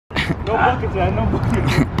No buckets, man. No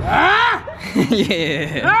buckets.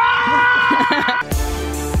 Yeah.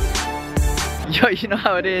 Yo, you know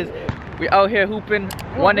how it is. We out here hooping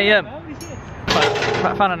 1 a.m.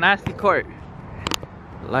 Found a nasty court.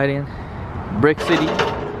 Lighting. Brick City.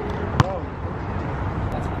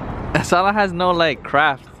 Salah has no like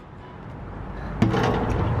craft.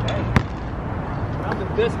 I'm the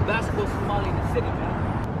best basketball Somali in the city, man.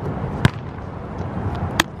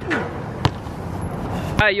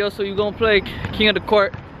 Alright, yo, so you gonna play King of the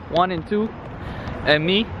Court 1 and 2, and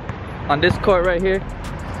me on this court right here.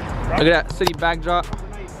 Look at that city backdrop.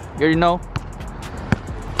 You already know.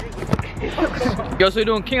 Yo, so we're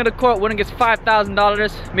doing King of the Court. Winner gets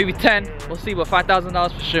 $5,000, maybe 10. We'll see, but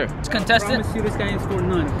 $5,000 for sure. It's contestant. I promise you this guy ain't scored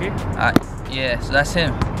none, okay? Yeah, so that's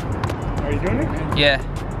him. Are you doing it? Yeah.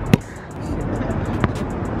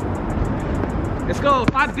 Let's go.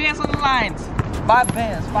 5 bands on the lines. 5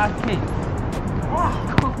 bands, 5K. Oh,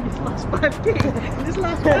 this last 5K. This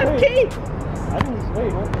last 5K. I didn't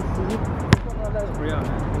wait. Let's see. Yeah,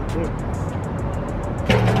 man.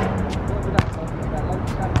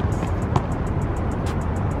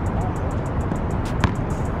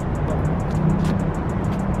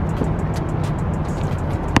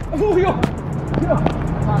 Oh, yo! Yo!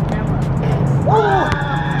 That's on camera. Oh!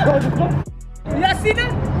 You guys see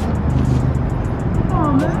that?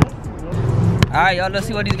 Oh, man. Alright, y'all, let's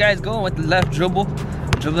see what these guys going with the left dribble.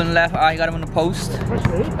 Dribbling left. Alright, you got him on the post.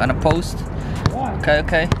 On the post.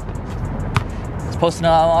 Okay. He's posting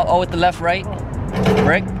all with the left, right.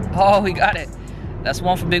 Brick. Oh, he got it. That's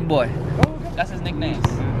one for Big Boy. That's his nickname.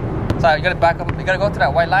 Sorry, you gotta back up. You gotta go to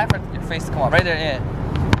that white line for your face to come up. Right there, yeah.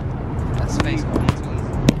 That's his face.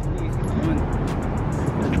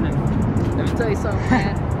 Let me tell you something,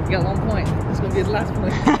 man. You got 1 point. This is gonna be his last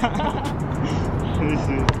point.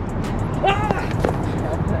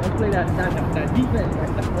 I'll play that defense,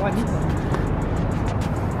 right? That wide defense.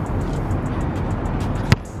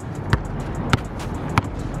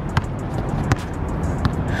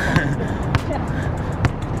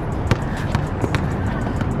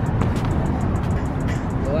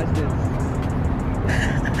 Watch this.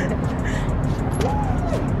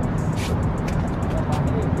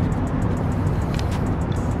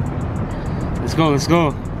 Let's go, let's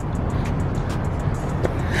go.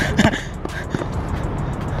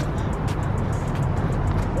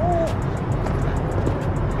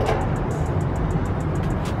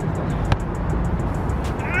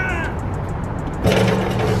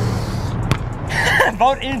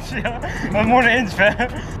 About inch, yeah. More than inch, man.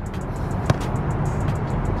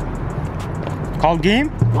 Call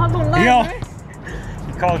game? Yo,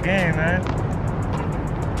 you call game, man.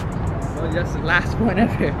 Well, that's the last point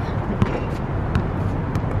ever.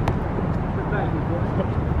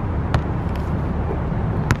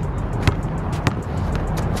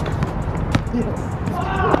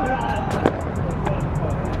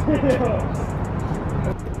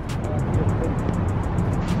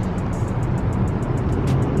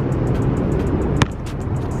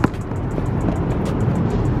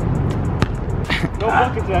 No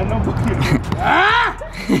buckets, man. No buckets.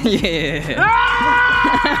 Yeah.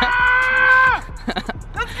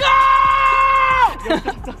 Let's go!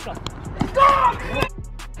 Let's go!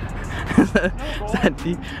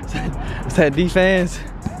 Is that defense?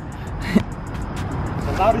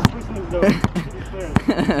 The loudest person is though.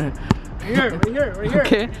 Right here.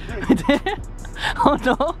 Okay. Right there. Oh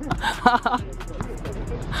no.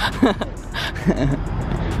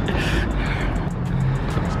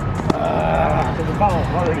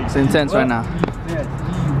 It's intense right now.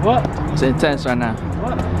 What? It's intense right now.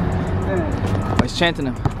 What? Oh, he's chanting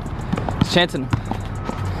him. He's chanting him.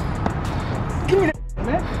 Give me that,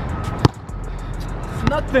 man. It's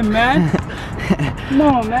nothing, man. Come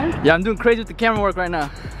on, man. Yeah, I'm doing crazy with the camera work right now.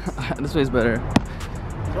 This way's better.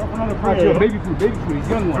 Drop another prayer. Baby food. He's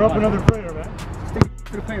young one. Drop another prayer, man. Stick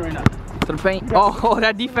to the paint right now. To the paint. Oh,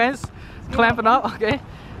 that defense. Clamping up. Okay.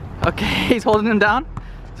 Okay, he's holding him down.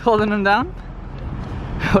 He's holding him down.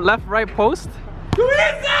 Left, right post. Who is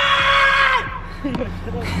that?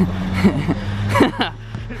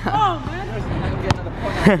 Oh,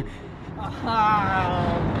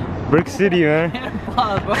 man. Brick City, man.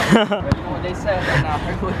 Pause, bro. You know what they said right now.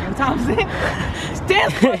 What Tom said?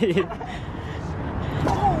 Stand.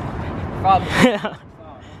 Problem.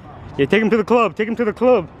 Yeah, take him to the club. Take him to the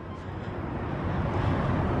club.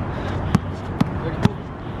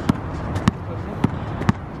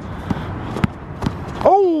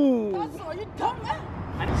 Oh! Are you dumb, man?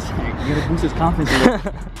 You gotta boost his confidence a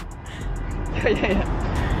little.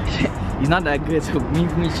 Yeah. He's not that good, so me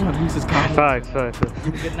trying to boost his confidence. Facts.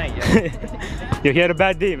 Good night, yo. Yo, he had a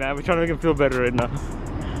bad day, man. We're trying to make him feel better right now.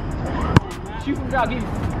 Shoot from there, I'll give you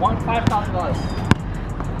 $5,000.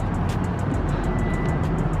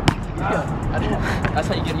 That's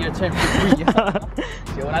how you get your turn for free.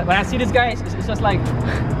 So when I see this guy, it's just like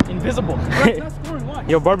invisible. Not scoring, what?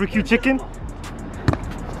 Yo, barbecue chicken.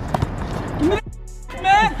 Give me that,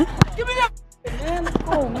 man. Give me that, man. Let's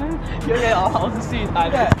go, man. Yeah, I'll just see it.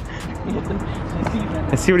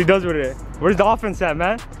 Let's see what he does with it. Where's the offense at,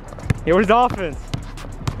 man? Yeah, where's the offense?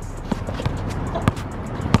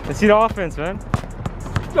 Let's see the offense, man.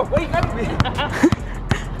 Yo, wait, hey!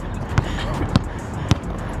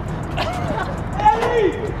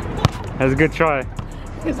 That's a good try.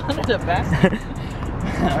 He's under the basket.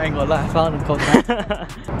 I ain't gonna lie, I found him, coach.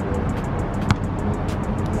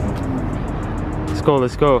 Let's go,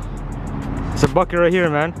 let's go. It's a bucket right here,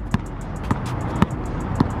 man.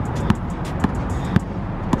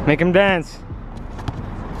 Make him dance.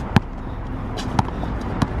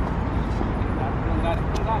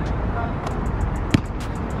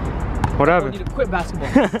 What happened? I need to quit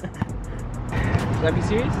basketball. Should I be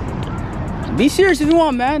serious? Be serious if you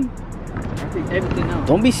want, man. Everything else.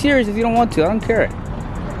 Don't be serious if you don't want to. I don't care.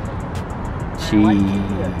 Jeez.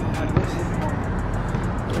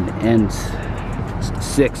 And it ends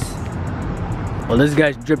 6. Well, this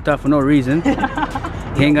guy's dripped out for no reason.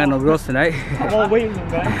 He ain't got no girls tonight. I'm all waiting,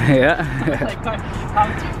 man. Yeah. Like,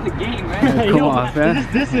 I'm taking the game, man. Come on, man. He's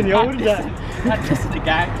just dissing, yo. What is that? Not dissing the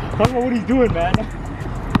guy. Talk about what he's doing, man.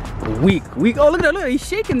 Weak. Oh, look at that. Look, he's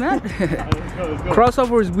shaking, man. Let's go.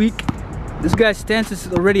 Crossover is weak. This guy's stance is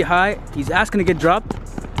already high. He's asking to get dropped.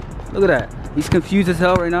 Look at that. He's confused as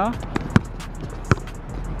hell right now.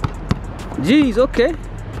 Jeez, okay.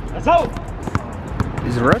 That's out.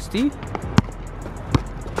 He's rusty.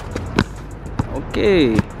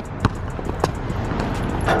 Okay.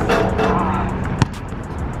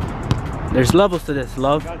 There's levels to this,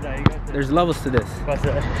 love. You got that. There's levels to this. What's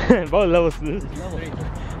that? Both levels to this.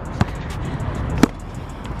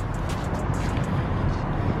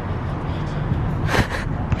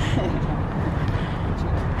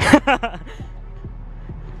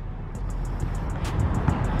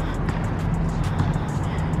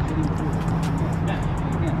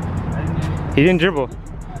 He didn't dribble.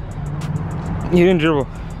 He didn't dribble.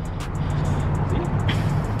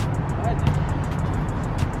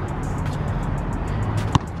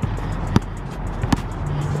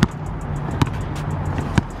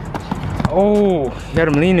 Oh, he had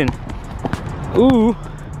him leaning. Ooh.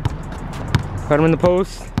 Got him in the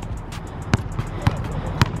post.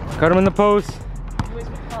 Got him in the post.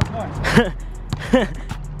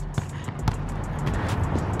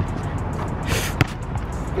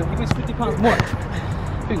 Yo, he weighs 50 pounds more.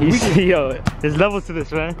 Yo, there's levels to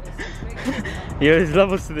this, man. Yo, there's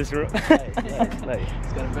levels to this, bro. He's got it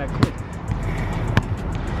back quick.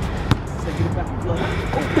 Let's get it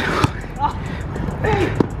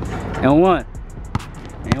back. And one.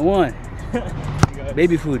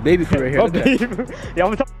 Baby food right here. Oh, baby. Yeah,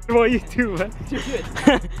 I'm talking about you too, man.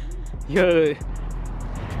 Yo.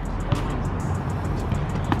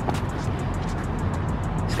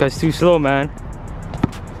 This guy's too slow, man.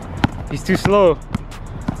 He's too slow.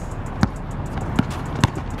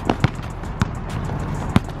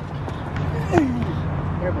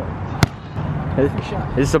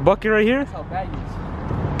 Is this a bucket right here? That's how bad he is.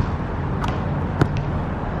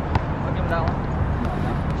 I'll give him that one.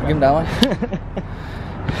 I'll give him that one.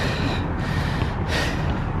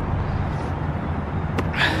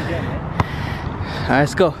 Alright,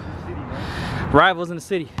 let's go. Rivals in the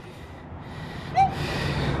city.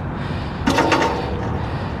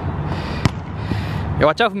 Yo,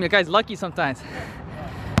 watch out for me, the guy's lucky sometimes.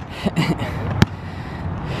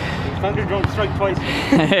 Thunder don't strike twice.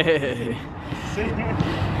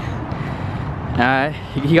 Alright,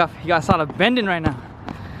 he got sort of bending right now.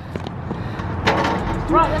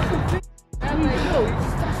 Bro, that's so big. Man, like, yo, you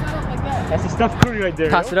just toss that up like that. That's a Steph Curry right there.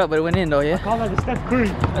 Toss it up, but it went in though, yeah? I call that a Steph Curry.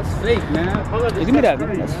 That's fake, man. Hey, give me that,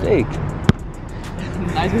 man. That's fake.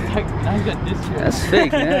 Nice got this year. That's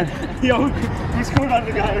fake, man. Yo, who scored on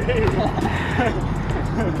the guy right?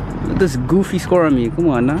 Look at this goofy score on me. Come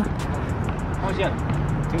on, now. How much you got?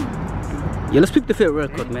 Yeah, let's pick the fit real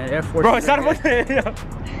quick, man. Air Force. Bro, it's not about that.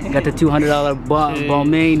 Got the $200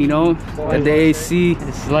 Balmain, you know. Got the AC.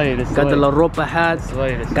 Got the La Ropa hat.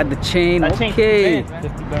 Got the chain. Okay.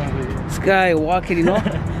 This guy walking, you know.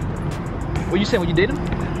 What you saying? When you date him?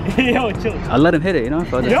 Yo, chill. I'll let him hit it, you know.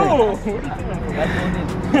 Yo!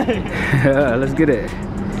 Yeah, let's get it.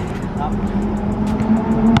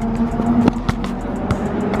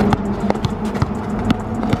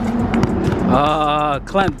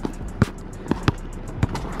 Clem.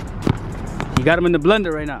 You got him in the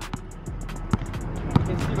blender right now. You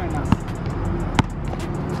can see right now.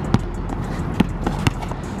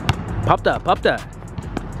 Pop that, pop that.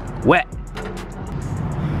 Wet.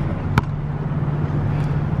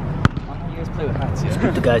 You guys play with hats,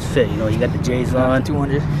 yeah? The guy's fit, you know, you got the J's on.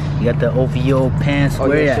 200. You got the OVO pants. Oh,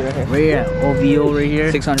 Where yeah, you shit, at? Where you at? OVO right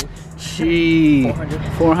here. 600. Gee. 400.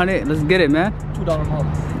 400? Let's get it, man. $2 more.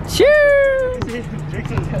 Cheers! He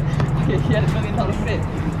had $1 million fit.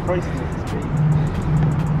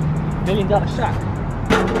 $1 million shot.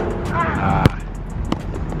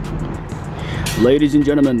 Ladies and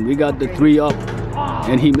gentlemen, we got the 3 up,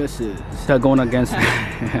 and he misses. Still going against me.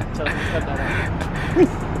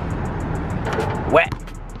 Wet,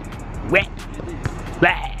 wet,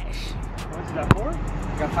 splash. What's that for?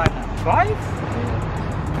 Got 5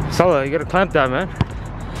 now. 5? Solo, you gotta clamp that, man.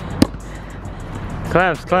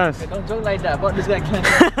 Clamps, clamps. Hey, don't joke like that. But this guy clamp.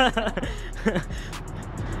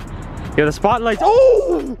 Yeah, the spotlights.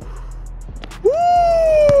 Oh!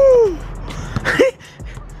 Woo!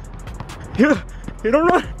 You don't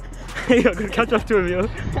run. Yo, gonna catch up to him, yo.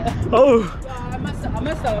 Oh. I messed up.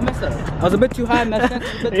 I was a bit too high, messed up.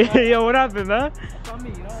 Yo, what happened, man? That's on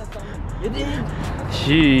me, you know, that's on me. You did.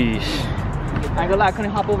 Sheesh. I ain't gonna lie, I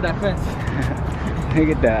couldn't hop over that fence. Look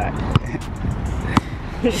at that.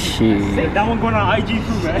 Shit. That one going on IG too,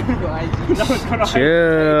 man. That one's going on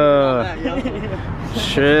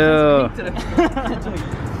Chill.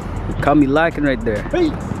 Caught me lacking right there.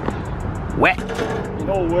 Hey. Wet.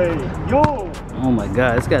 No way. Yo. Oh my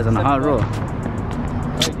god, this guy's on a hot roll.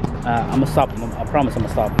 I'm gonna stop him. I promise I'm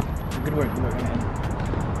gonna stop him. Good work, man.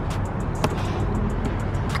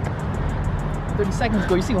 30 seconds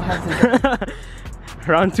ago, you see what happened?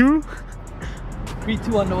 Round 2?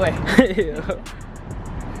 3-2 on the way.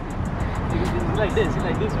 He's like this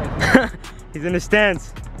right now. He's in a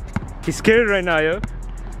stance. He's scared right now, yo.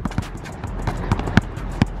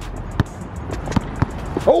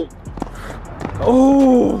 Oh!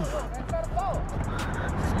 Oh!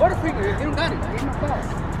 Butterfinger, you don't got it.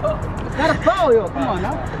 It's not a foul, yo. Come on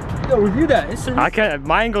now. Yo, review that. It's a I can't.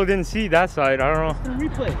 My angle didn't see that side. I don't know.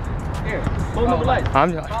 replay. Here, hold another light.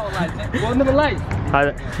 I'm. Follow light, man. Hold another light.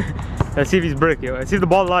 Let's see if he's brick, yo. Let's see if the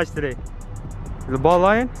ball lies today. Is the ball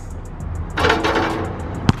lying?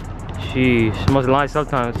 Sheesh, it must lie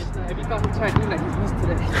sometimes. If you got him trying to do that, he's missed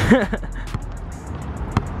today.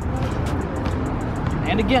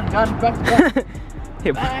 And again, got him back to back.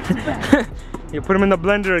 Yeah, Back to back. you put him in the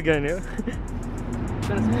blender again, yo.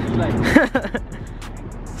 Better smoothie like.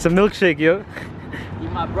 It's a milkshake, yo. You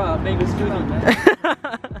my bro, mango smoothie, man. Mango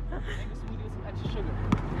smoothie with some extra sugar.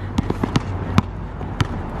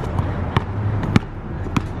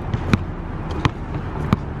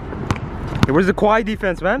 Hey, where's the Kawhi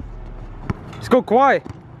defense, man? Let's go Kawhi.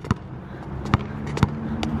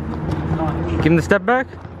 Give him the step back.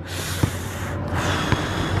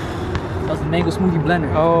 That was the mango smoothie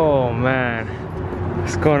blender. Oh man,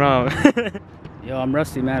 what's going on? Yo, I'm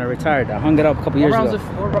rusty, man. I retired. I hung it up a couple years ago.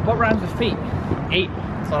 What rounds of feet? 8.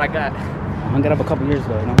 That's all I got. I hung it up a couple years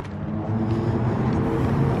ago, you know.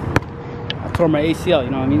 I tore my ACL,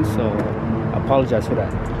 you know what I mean? So I apologize for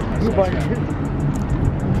that.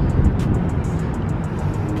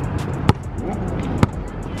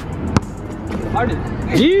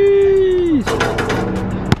 Jeez!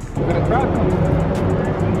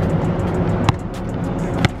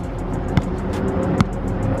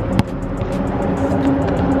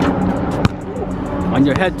 On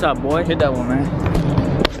your head top, boy. Hit that one, man.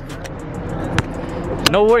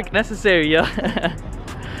 No work necessary, yo.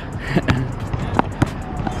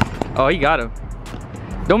 Oh, he got him.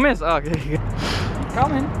 Don't miss. Oh, okay.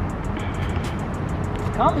 Coming.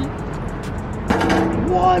 Coming.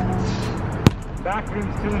 What? Back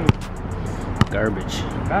rim's killing me. Garbage.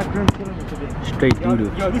 Back rim's killing me today. Straight doo-doo.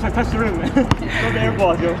 Yo, at least I touched the rim, man. Throw the air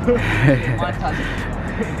balls, yo.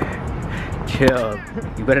 Chill.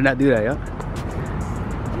 You better not do that, yo.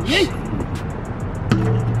 Hey?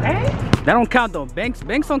 That don't count though. Banks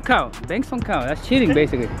don't count. Banks don't count. That's cheating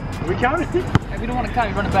basically. We counted it? If you don't want to count,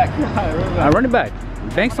 you run it back. I run it back.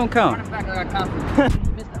 Banks don't count. Run it back, I got confidence.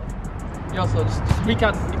 Yo, so just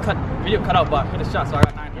recount, video cut out, but hit a shot, so I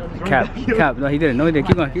got 9. Cap. No, he didn't. No, he didn't.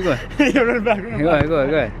 Keep going. Keep going. Yo, run it back, run it back. Go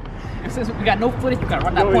ahead. Since we got no footage, you gotta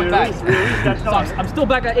run that point back. So I'm still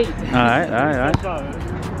back at 8. Alright.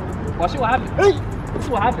 Watch what happened. Hey! This is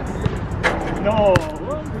what happened. No.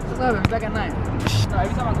 This is what happened. Back at 9. No,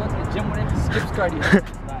 every time I go to the gym, when it skips cardio.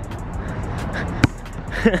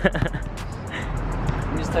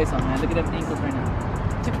 Let me just tell you something, man. Look at them ankles right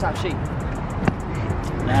now. Tip-top shape.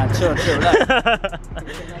 Nah, chill, relax.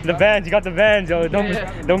 The Vans, you got the Vans, yo.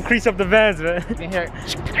 Don't crease up the Vans, man. You can hear it.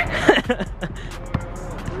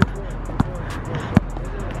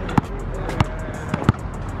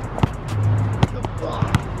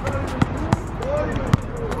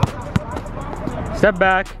 Step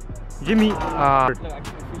back. Jimmy.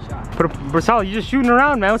 Bro, Sal, you just shooting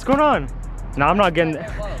around, man. What's going on? Nah, I'm not getting.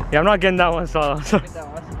 Yeah, I'm not getting that one, Sal.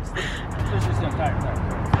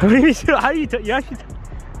 What do you mean? How do you? You actually?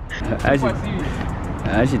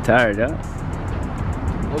 Actually tired, huh?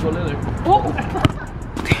 Oh!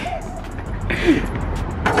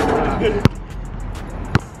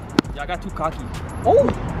 Y'all got too cocky. Oh!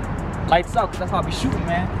 Lights out, cause that's how I be shooting,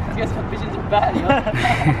 man. I guess my visions are bad, yo.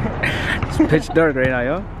 It's pitch dark right now,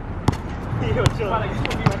 yo. Yo, chill.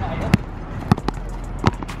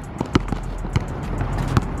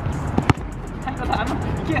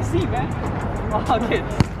 You can't see, man. Oh, okay.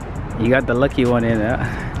 You got the lucky one in, huh?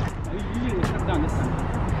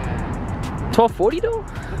 1240 though?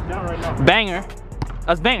 Banger.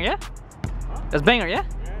 That's banger, yeah? That's banger, yeah?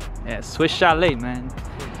 Yeah, Swiss chalet, man.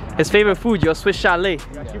 His favorite food, yo, Swiss chalet.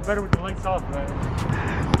 Yeah, shoot better with the lights off, man.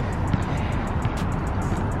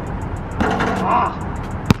 Ah!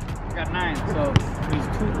 I got 9, so there's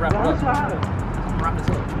 2 to wrap it up. Wrap this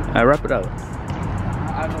up. Alright, wrap it up.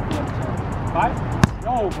 I don't know what 5?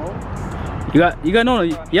 No, bro. You got no,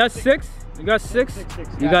 you got 6. You got 6.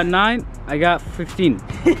 You got 9. I got 15.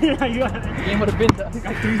 Game would have been done.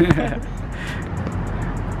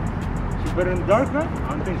 She's better in the dark, man? I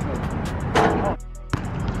don't think so. Oh.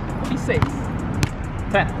 Be safe.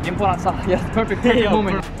 10. Important stuff. Yes, perfect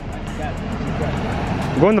moment.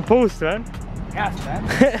 Go in the post, man. Yes, man.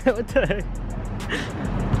 What the heck?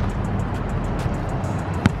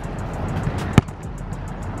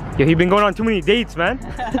 Yo, he been going on too many dates, man.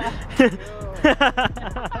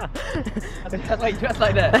 That's why you dress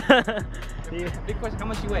like that. Big question, how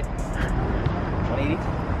much you weigh? 180?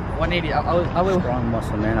 180. I will. Strong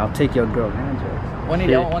muscle, man. I'll take your girl, man.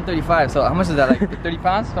 180, I want 135. So how much is that? Like 30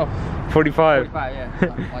 pounds? Oh, 45. 45,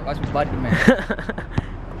 yeah. Watch my body, man.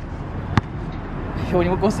 Yo, when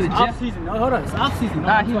he goes to the gym. Off season. No, hold on. It's off season.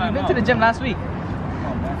 Nah, he been to the gym last week.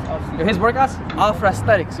 Yo, his workouts all for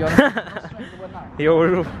aesthetics, yo.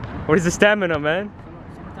 Yo, where's the stamina, man?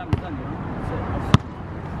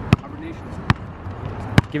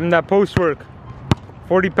 Give him that post work.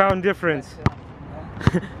 40-pound difference.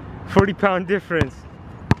 40-pound difference.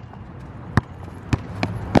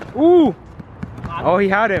 Ooh! Oh, he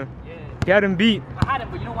had him. He had him beat. I had him,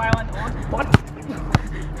 but you know why I went on?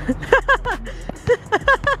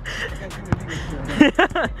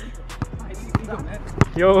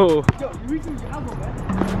 Yo. Yo, you reaching your elbow, man.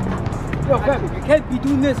 Yo, fam, you can't be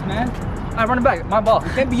doing this, man. I run it back, my ball.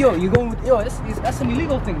 You can't be, yo, you're going with, yo, that's an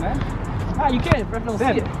illegal thing, man. Ah, you can't, ref don't see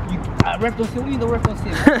it. Ref don't see it, the ref don't see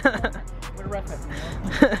it, man. Where the ref at, man?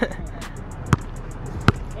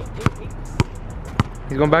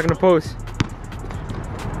 He's going back in the post.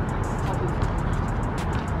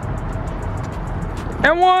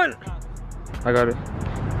 And 1! I got it.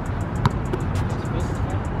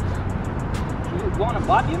 You want to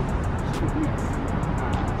body him?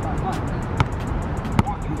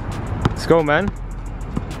 Let's go, man.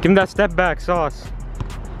 Give him that step back sauce.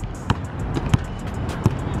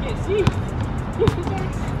 You can't see.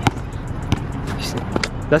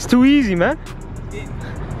 That's too easy, man.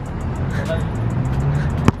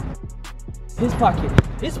 His pocket.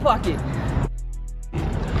 His pocket.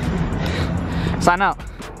 Sign out.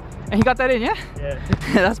 And he got that in, yeah? Yeah.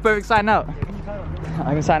 That's perfect. Sign out.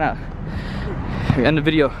 I can sign out. We end the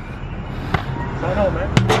video. Sign out, man.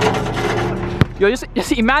 Yo,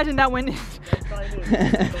 just imagine that when. You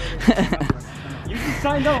just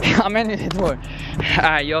signed out. I'm ending it more.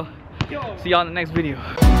 Alright, yo. See y'all in the next video.